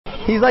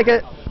He's like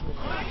a...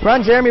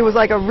 Ron Jeremy was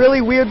like a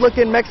really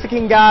weird-looking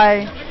Mexican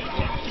guy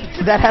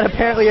that had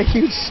apparently a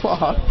huge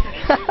slog.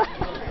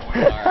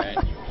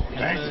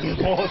 Alright.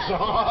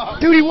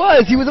 Dude, he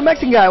was. He was a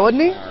Mexican guy,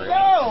 wasn't he?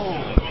 No!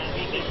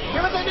 He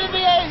was an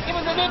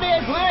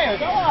NBA player.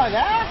 Come on,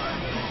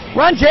 huh?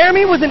 Ron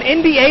Jeremy was an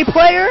NBA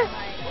player?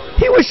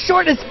 He was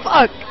short as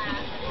fuck.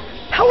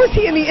 How was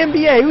he in the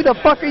NBA? Who the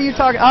fuck are you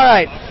talking? All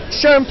right,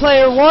 Sherm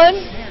player 1,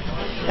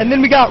 and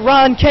then we got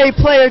Ron K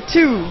player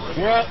 2.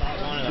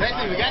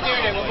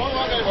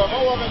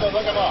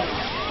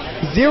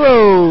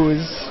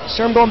 Zeros.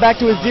 Sherm going back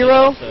to a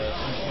 0.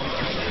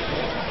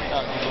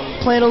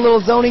 Playing a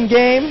little zoning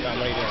game.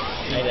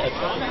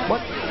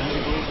 What?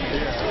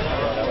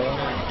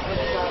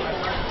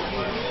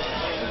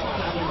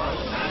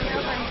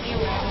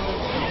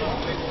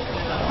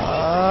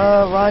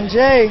 Ron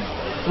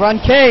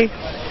K.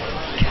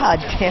 God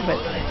damn it.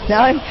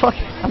 Now I'm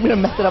gonna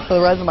mess it up for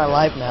the rest of my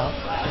life now.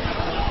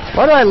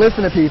 Why do I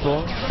listen to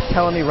people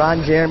telling me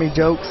Ron Jeremy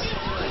jokes?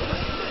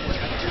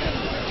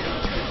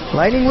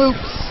 Lightning loops.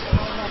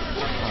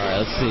 Alright,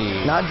 let's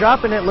see. Not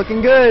dropping it,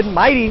 looking good.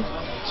 Mighty.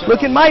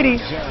 Looking mighty.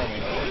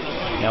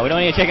 No, we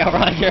don't need to check out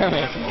Ron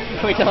Jeremy.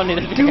 We don't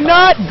need to Do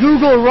not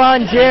Google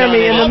Ron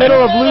Jeremy in the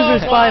middle of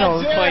Losers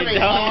Finals.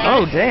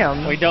 Oh,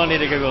 damn. We don't need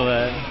to Google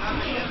that.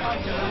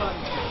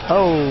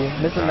 Oh,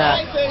 missing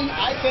that.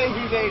 I say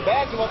he's a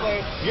basketball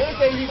player. You're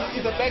saying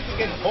he's a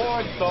Mexican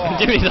porn star.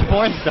 Dude, he's a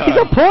porn star. He's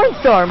a porn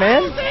star,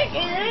 man.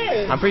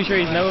 I'm pretty sure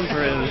he's known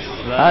for his...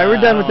 Alright, we're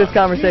done with this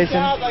conversation.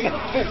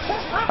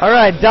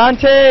 Alright,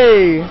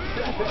 Dante.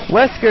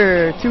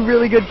 Wesker, 2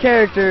 really good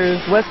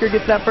characters. Wesker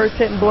gets that first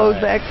hit and blows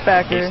the X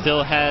Factor. He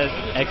still has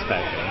X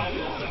Factor.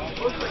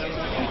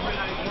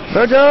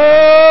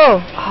 Virgil!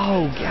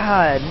 Oh,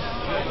 God.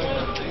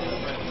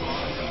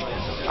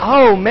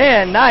 Oh,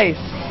 man, nice.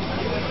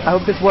 I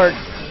hope this works.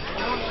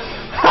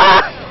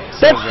 Ha!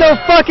 That's so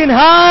fucking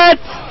hot!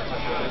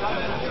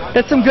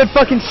 That's some good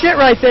fucking shit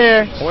right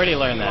there. Where did he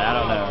learn that? I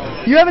don't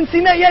know. You haven't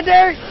seen that yet,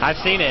 Derek? I've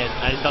seen it.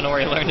 I just don't know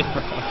where he learned it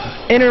from.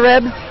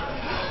 Interweb.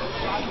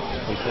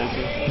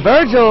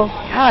 Virgil,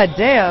 god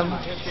damn.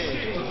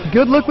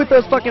 Good look with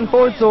those fucking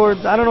forward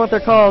swords. I don't know what they're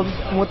called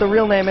and what the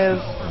real name is.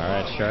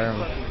 Alright, Sherm.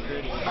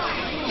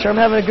 Sherm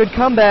having a good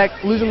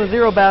comeback, losing the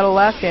 0 battle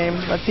last game.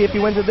 Let's see if he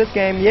wins it this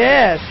game.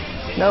 Yes!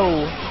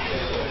 No.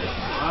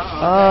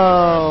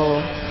 Oh,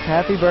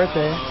 happy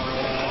birthday.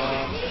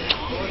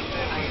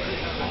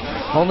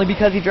 Only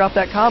because he dropped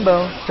that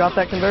combo, dropped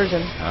that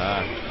conversion.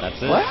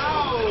 That's it. What?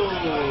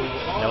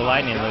 No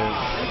lightning loops.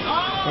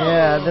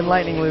 Yeah, then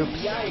lightning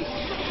loops.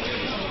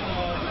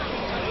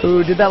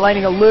 Ooh, did that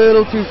lightning a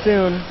little too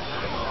soon.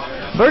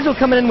 Virgil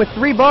coming in with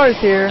 3 bars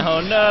here.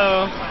 Oh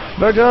no.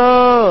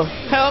 Virgil!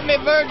 Help me,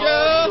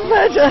 Virgil!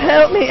 Virgil,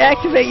 help me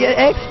activate your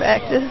X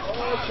Factor.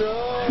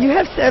 You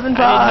have 7 I need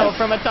bars. help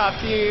from a top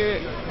tier.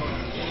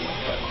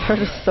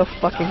 Virgil's so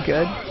fucking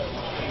good.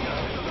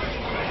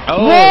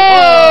 Oh!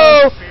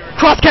 Whoa!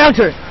 Cross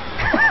counter!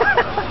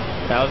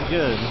 That was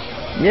good.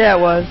 Yeah,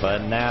 it was.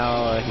 But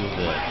now he's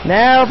it.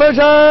 Now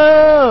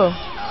Virgil!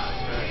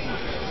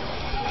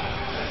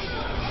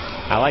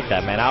 I like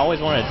that, man. I always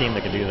wanted a team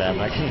that could do that,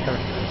 but I can never.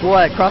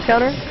 What, cross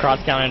counter?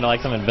 Cross counter into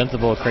like some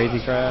invincible crazy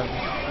crap.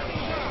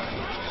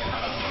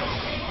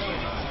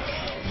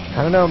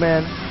 I don't know,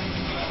 man.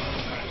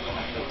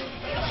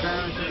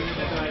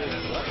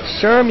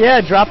 Sherm,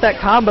 yeah, dropped that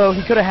combo.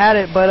 He could have had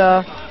it, but,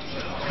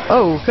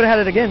 oh, could have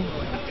had it again.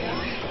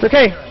 It's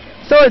okay.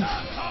 Swords!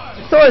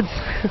 Swords!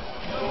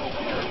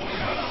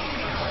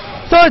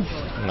 Swords!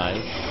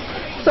 Nice.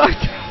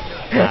 Swords!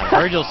 God,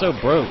 Virgil's so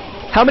broke.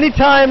 How many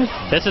times?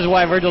 This is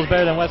why Virgil's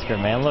better than Wesker,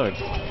 man. Look.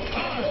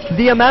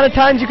 The amount of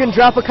times you can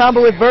drop a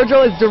combo with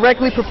Virgil is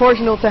directly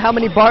proportional to how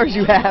many bars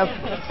you have.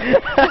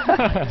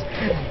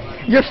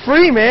 You're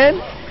free, man.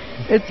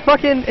 It's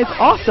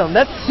awesome.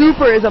 That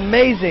super is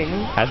amazing.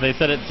 As they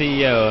said at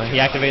CEO, he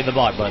activated the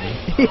block button.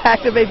 He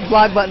activates the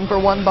block button for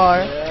 1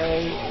 bar.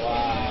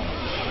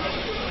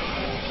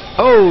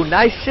 Oh,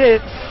 nice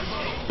shit.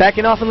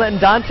 Backing off and letting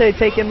Dante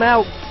take him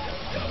out.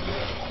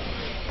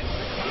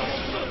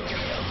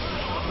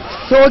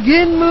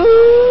 Sorgin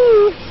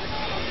move!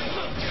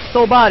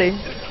 Soul body.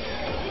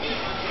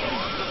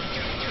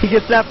 He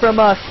gets that from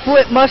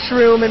Split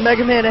Mushroom in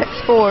Mega Man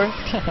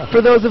X4.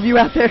 For those of you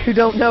out there who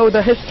don't know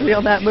the history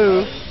on that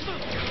move.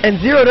 And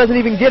Zero doesn't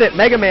even get it,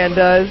 Mega Man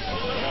does.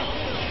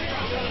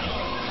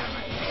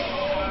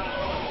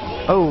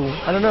 Oh,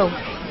 I don't know.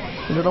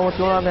 I don't know what's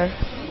going on there.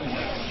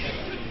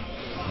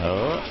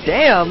 Oh.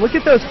 Damn, look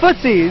at those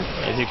footsies.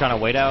 Is he trying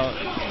to wait out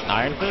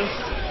Iron Fist?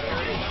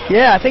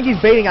 Yeah, I think he's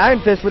baiting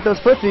Iron Fist with those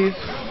footsies.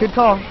 Good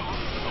call.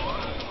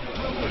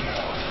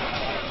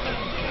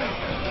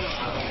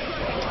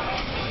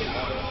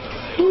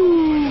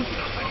 Ooh.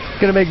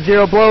 Gonna make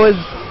Zero blow his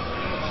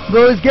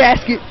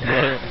gasket.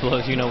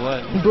 Blows you know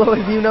what. Blow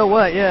his you know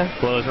what, yeah.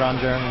 Blows Ron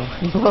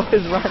Jeremy. Blow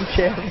his Ron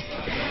Jeremy.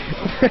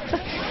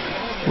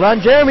 Ron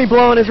Jeremy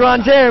blowing his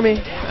Ron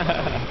Jeremy.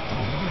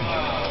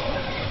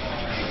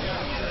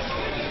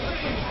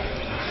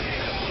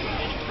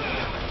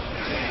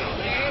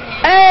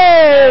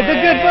 Hey! the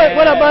good foot.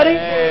 What up, buddy?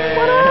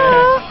 What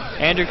up?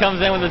 Andrew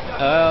comes in with his,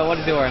 what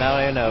is he wearing? I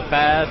don't even know.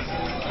 Fast,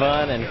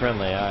 fun, and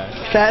friendly. All right.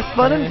 Fast,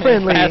 fun, and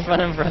friendly. Fast,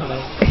 fun, and friendly.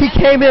 He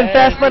came in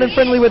fast, fun, and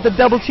friendly with a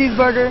double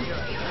cheeseburger.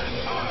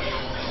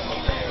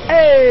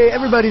 Hey,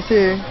 everybody's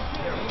here.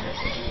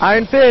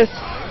 Iron Fist.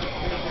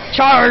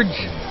 Charge.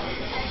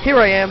 Here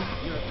I am.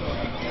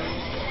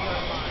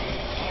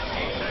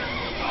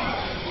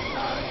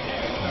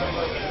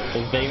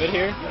 Is David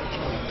here?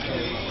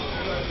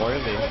 Or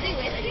is he?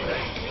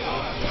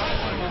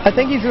 I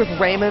think he's with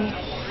Raymond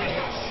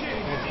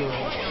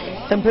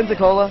in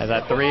Pensacola. Is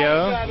that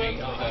 3-0?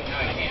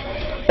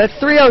 That's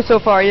 3-0 so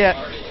far, yeah.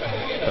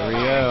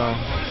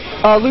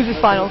 3-0. Losers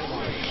finals.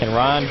 Can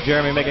Ron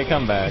Jeremy make a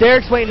comeback?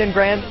 Derek's waiting in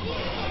Grand.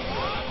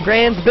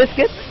 Grand's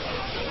Biscuits.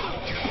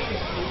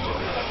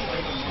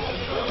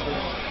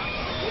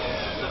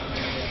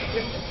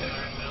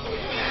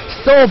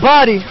 Soul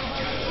Body.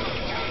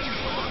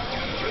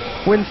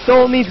 When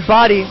soul meets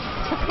body.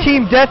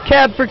 Team Death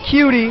Cab for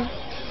Cutie.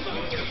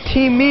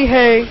 Team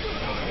Mihei.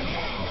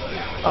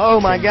 Oh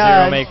my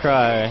god. Zero may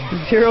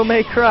cry. Zero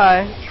may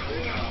cry.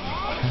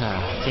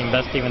 Team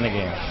best team in the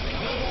game.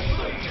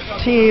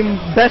 Team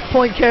best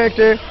point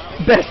character,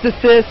 best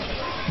assist,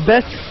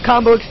 best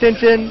combo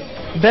extension,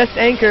 best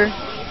anchor.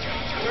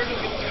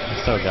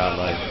 So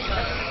godlike.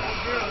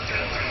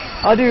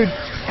 Oh dude,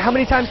 how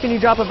many times can you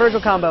drop a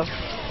Virgil combo?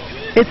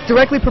 It's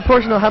directly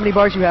proportional how many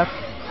bars you have.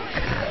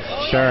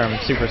 Sherm,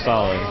 super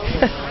solid.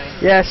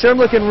 Yeah, Sherm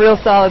looking real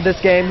solid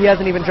this game. He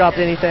hasn't even dropped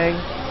anything.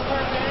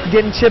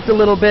 Getting chipped a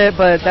little bit,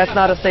 but that's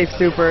not a safe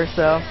super,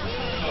 so.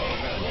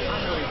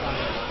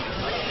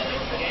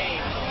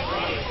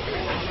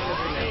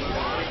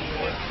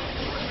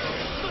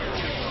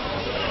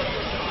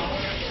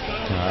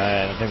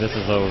 Alright, I think this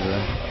is over.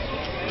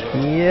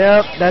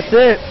 Yep, that's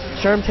it.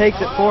 Sherm takes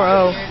it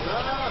 4-0.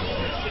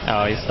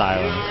 Oh, he's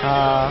styling.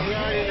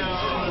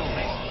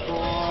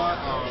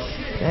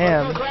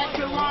 Damn.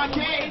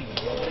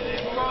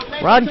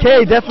 Ron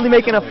K definitely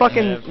making a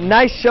fucking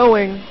nice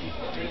showing.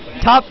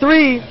 Top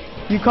 3.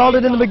 You called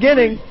it in the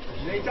beginning.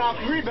 Top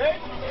 3, babe.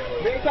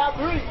 Top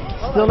 3.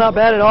 Still not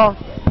bad at all.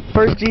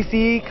 First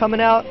GCE coming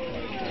out.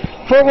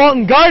 Fort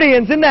Walton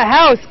Guardians in the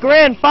house.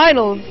 Grand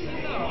Finals.